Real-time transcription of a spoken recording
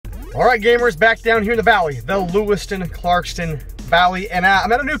All right, gamers, back down here in the valley, the Lewiston-Clarkston Valley, and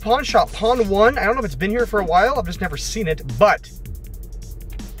I'm at a new pawn shop, Pawn One. I don't know if it's been here for a while, I've just never seen it, but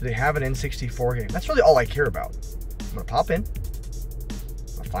do they have an N64 game? That's really all I care about. I'm gonna pop in,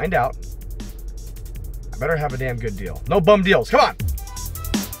 I'll find out. I better have a damn good deal. No bum deals, come on.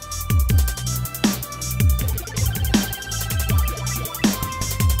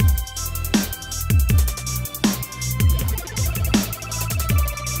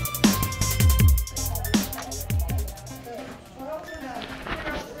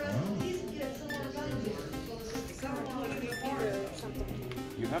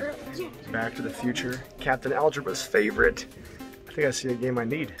 Back to the Future, Captain Algebra's favorite. I think I see a game I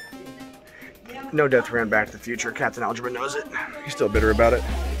need. No Death ran Back to the Future. Captain Algebra knows it. He's still bitter about it.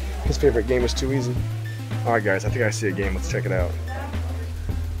 His favorite game is too easy. Alright guys, I think I see a game. Let's check it out.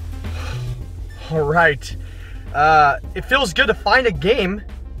 Alright. It feels good to find a game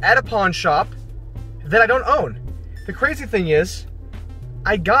at a pawn shop that I don't own. The crazy thing is,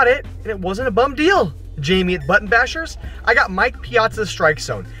 I got it and it wasn't a bum deal. Jamie at Button Bashers, I got Mike Piazza's Strike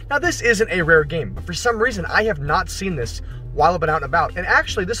Zone. Now this isn't a rare game, but for some reason I have not seen this while I've been out and about. And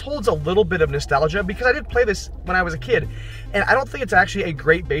actually this holds a little bit of nostalgia because I did play this when I was a kid. And I don't think it's actually a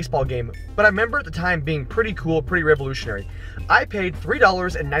great baseball game, but I remember at the time being pretty cool, pretty revolutionary. I paid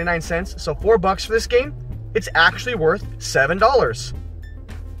 $3.99, so $4 for this game. It's actually worth $7.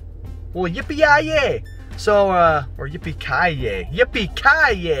 Well, yippee-yi-yay. So, or yippee-ki-yay.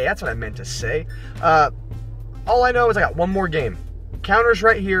 Yippee-ki-yay, that's what I meant to say. All I know is I got one more game. Counter's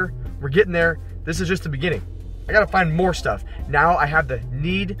right here, we're getting there. This is just the beginning. I gotta find more stuff. Now I have the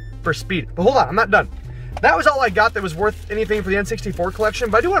need for speed. But hold on, I'm not done. That was all I got that was worth anything for the N64 collection,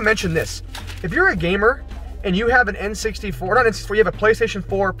 but I do wanna mention this. If you're a gamer and you have an N64, not N64, you have a PlayStation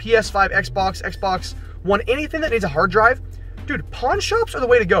 4, PS5, Xbox, Xbox One, anything that needs a hard drive, dude, pawn shops are the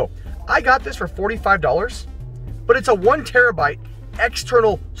way to go. I got this for $45, but it's a 1 terabyte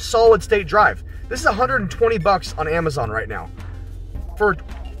external solid state drive. This is 120 bucks on Amazon right now. For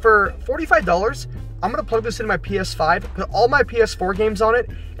 $45, I'm gonna plug this into my PS5, put all my PS4 games on it,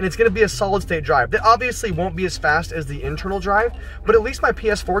 and it's gonna be a solid state drive. That obviously won't be as fast as the internal drive, but at least my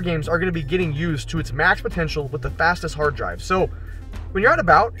PS4 games are gonna be getting used to its max potential with the fastest hard drive. So when you're out and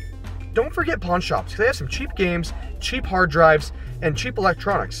about, don't forget pawn shops, because they have some cheap games, cheap hard drives, and cheap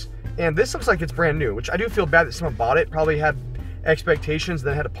electronics. And this looks like it's brand new, which I do feel bad that someone bought it, probably had expectations,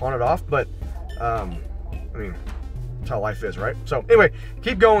 then had to pawn it off, but I mean, that's how life is, right? So anyway,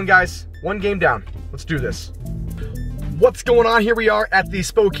 keep going guys, one game down. Let's do this. What's going on? Here we are at the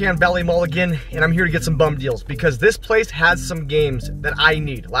Spokane Valley Mall again, and I'm here to get some bum deals because this place has some games that I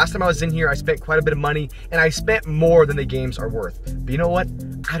need. Last time I was in here, I spent quite a bit of money, and I spent more than the games are worth. But you know what?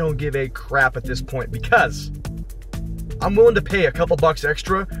 I don't give a crap at this point because I'm willing to pay a couple bucks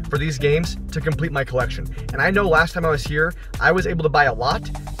extra for these games to complete my collection. And I know last time I was here, I was able to buy a lot,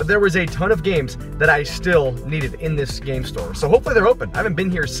 but there was a ton of games that I still needed in this game store. So hopefully they're open. I haven't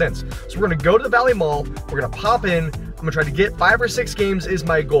been here since. So we're gonna go to the Valley Mall, we're gonna pop in, I'm gonna try to get 5 or 6 games is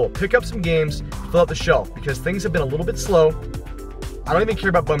my goal. Pick up some games, fill out the shelf, because things have been a little bit slow. I don't even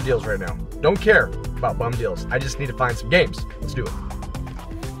care about bum deals right now. Don't care about bum deals. I just need to find some games. Let's do it.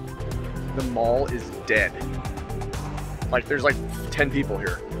 The mall is dead. Like, there's like 10 people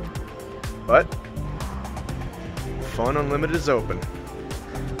here. But Fun Unlimited is open.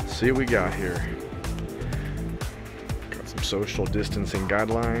 Let's see what we got here. Got some social distancing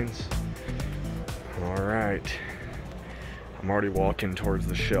guidelines. All right. I'm already walking towards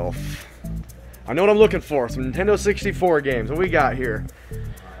the shelf. I know what I'm looking for. Some Nintendo 64 games. What we got here?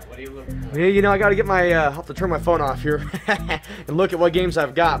 What are you looking for? Yeah, you know, I gotta get my, I'll have to turn my phone off here and look at what games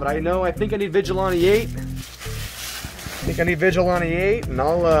I've got. But I think I need Vigilante 8. And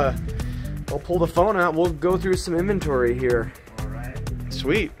I'll pull the phone out. We'll go through some inventory here. All right.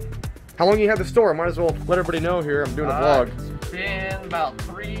 Sweet. How long you had the store? Might as well let everybody know here. I'm doing a vlog. It's been about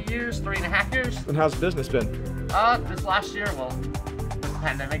 3 years, 3.5 years. And how's business been? This last year, well, the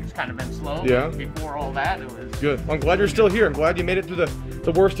pandemic has kind of been slow. Yeah. Before all that, it was Good. I'm glad you're still here. I'm glad you made it through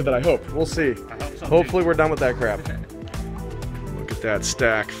the worst of it, I hope. We'll see. I hope so. Hopefully we're done with that crap. Look at that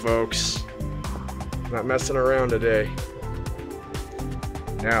stack, folks. Not messing around today.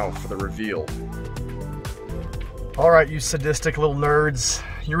 Now for the reveal. All right, you sadistic little nerds.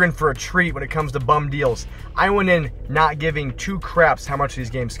 You're in for a treat when it comes to bum deals. I went in not giving 2 craps how much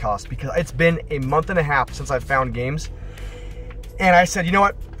these games cost because it's been a month and a half since I found games. And I said, you know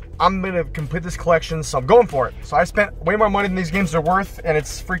what? I'm gonna complete this collection, so I'm going for it. So I spent way more money than these games are worth, and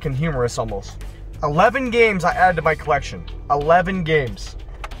it's freaking humorous almost. 11 games I added to my collection. 11 games.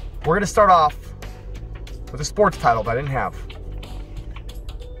 We're gonna start off with a sports title that I didn't have.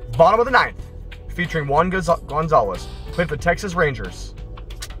 Bottom of the 9th, featuring Juan Gonzalez. Played for the Texas Rangers.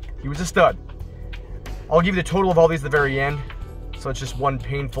 He was a stud. I'll give you the total of all these at the very end. So it's just one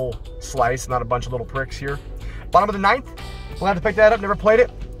painful slice, not a bunch of little pricks here. Bottom of the 9th, we'll have to pick that up, never played it.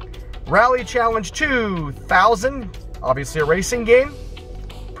 Rally Challenge 2000, obviously a racing game.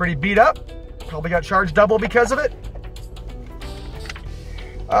 Pretty beat up, probably got charged double because of it.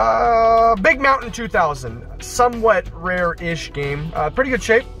 Big Mountain 2000, somewhat rare-ish game. Pretty good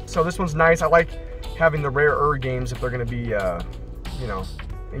shape, so this one's nice. I like having the rarer games if they're gonna be, you know,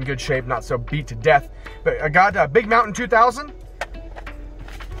 in good shape, not so beat to death. But I got Big Mountain 2000.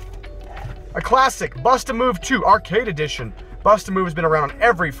 A classic, Bust-A-Move 2 Arcade Edition. Bust-A-Move has been around on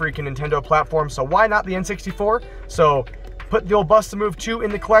every freaking Nintendo platform, so why not the N64? So put the old Bust-A-Move 2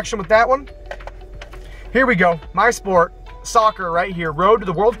 in the collection with that one. Here we go, my sport, soccer right here, Road to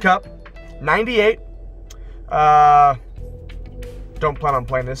the World Cup, 98. Don't plan on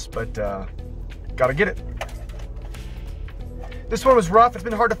playing this, but gotta get it. This one was rough, it's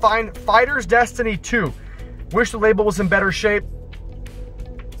been hard to find. Fighter's Destiny 2. Wish the label was in better shape.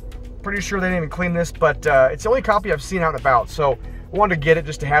 Pretty sure they didn't even clean this, but it's the only copy I've seen out and about, so I wanted to get it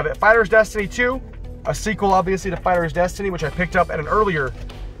just to have it. Fighter's Destiny 2, a sequel obviously to Fighter's Destiny, which I picked up at an earlier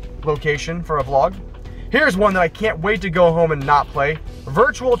location for a vlog. Here's one that I can't wait to go home and not play.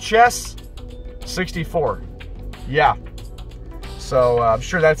 Virtual Chess 64. Yeah. So I'm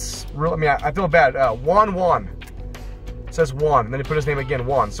sure that's real. I mean, I feel bad. Juan. It says Juan, and then he put his name again,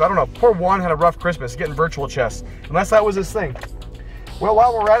 Juan. So I don't know. Poor Juan had a rough Christmas getting Virtual Chess, unless that was his thing. Well,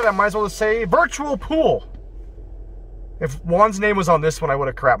 while we're at it, I might as well just say Virtual Pool. If Juan's name was on this one, I would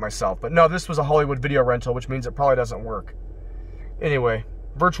have crapped myself. But no, this was a Hollywood video rental, which means it probably doesn't work. Anyway,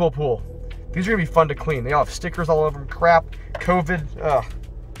 Virtual Pool. These are going to be fun to clean. They all have stickers all over them, crap, COVID. Ugh,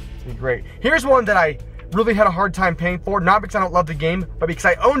 it's going to be great. Here's one that I really had a hard time paying for, not because I don't love the game, but because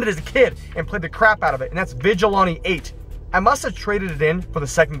I owned it as a kid and played the crap out of it, and that's Vigilante 8. I must have traded it in for the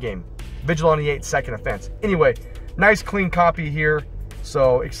second game. Vigilante 8 Second Offense. Anyway, nice clean copy here.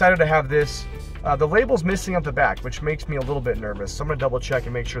 So excited to have this. The label's missing up the back, which makes me a little bit nervous. So I'm gonna double check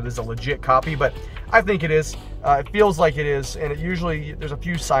and make sure this is a legit copy, but I think it is. It feels like it is, and it usually, there's a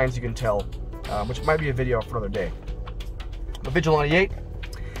few signs you can tell, which might be a video for another day. But Vigilante 8.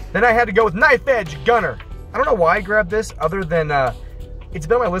 Then I had to go with Knife Edge Gunner. I don't know why I grabbed this, other than it's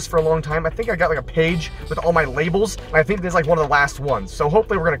been on my list for a long time. I think I got like a page with all my labels, and I think this is like one of the last ones. So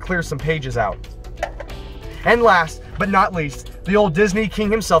hopefully we're gonna clear some pages out. And last, but not least, the old Disney King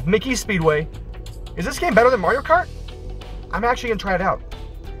himself, Mickey Speedway. Is this game better than Mario Kart? I'm actually gonna try it out.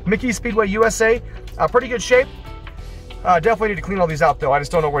 Mickey Speedway USA, pretty good shape. Definitely need to clean all these out though. I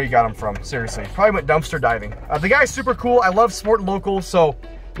just don't know where you got them from, seriously. Probably went dumpster diving. The guy's super cool. I love supporting local, so,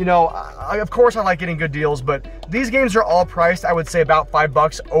 you know, of course I like getting good deals, but these games are all priced, I would say, about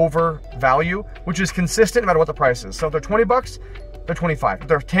 $5 over value, which is consistent no matter what the price is. So if they're 20 bucks, they're 25. If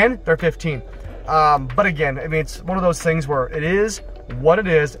they're 10, they're 15. But again, I mean, it's one of those things where it is what it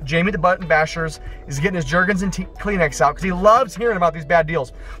is. Jamie the Button Bashers is getting his Jergens and Kleenex out because he loves hearing about these bad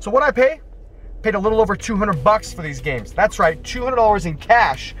deals. So what I paid a little over 200 bucks for these games. That's right, $200 in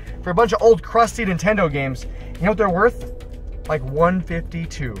cash for a bunch of old crusty Nintendo games. You know what they're worth? Like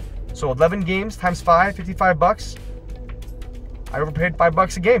 $152. So 11 games times 5, 55 bucks. I overpaid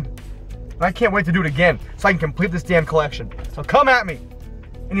 $5 a game. And I can't wait to do it again so I can complete this damn collection. So come at me.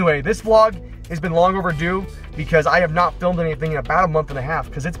 Anyway, this vlog has been long overdue because I have not filmed anything in about a month and a half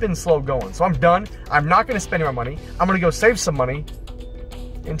because it's been slow going. So I'm done. I'm not going to spend my money. I'm going to go save some money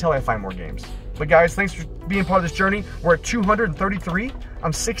until I find more games. But guys, thanks for being part of this journey. We're at 233.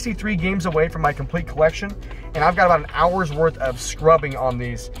 I'm 63 games away from my complete collection, and I've got about an hour's worth of scrubbing on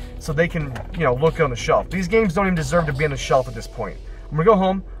these so they can, you know, look on the shelf. These games don't even deserve to be on the shelf at this point. I'm gonna go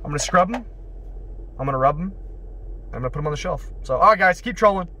home, I'm gonna scrub them, I'm gonna rub them, and I'm gonna put them on the shelf. So, all right guys, keep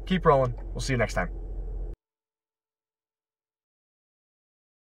trolling, keep rolling. We'll see you next time.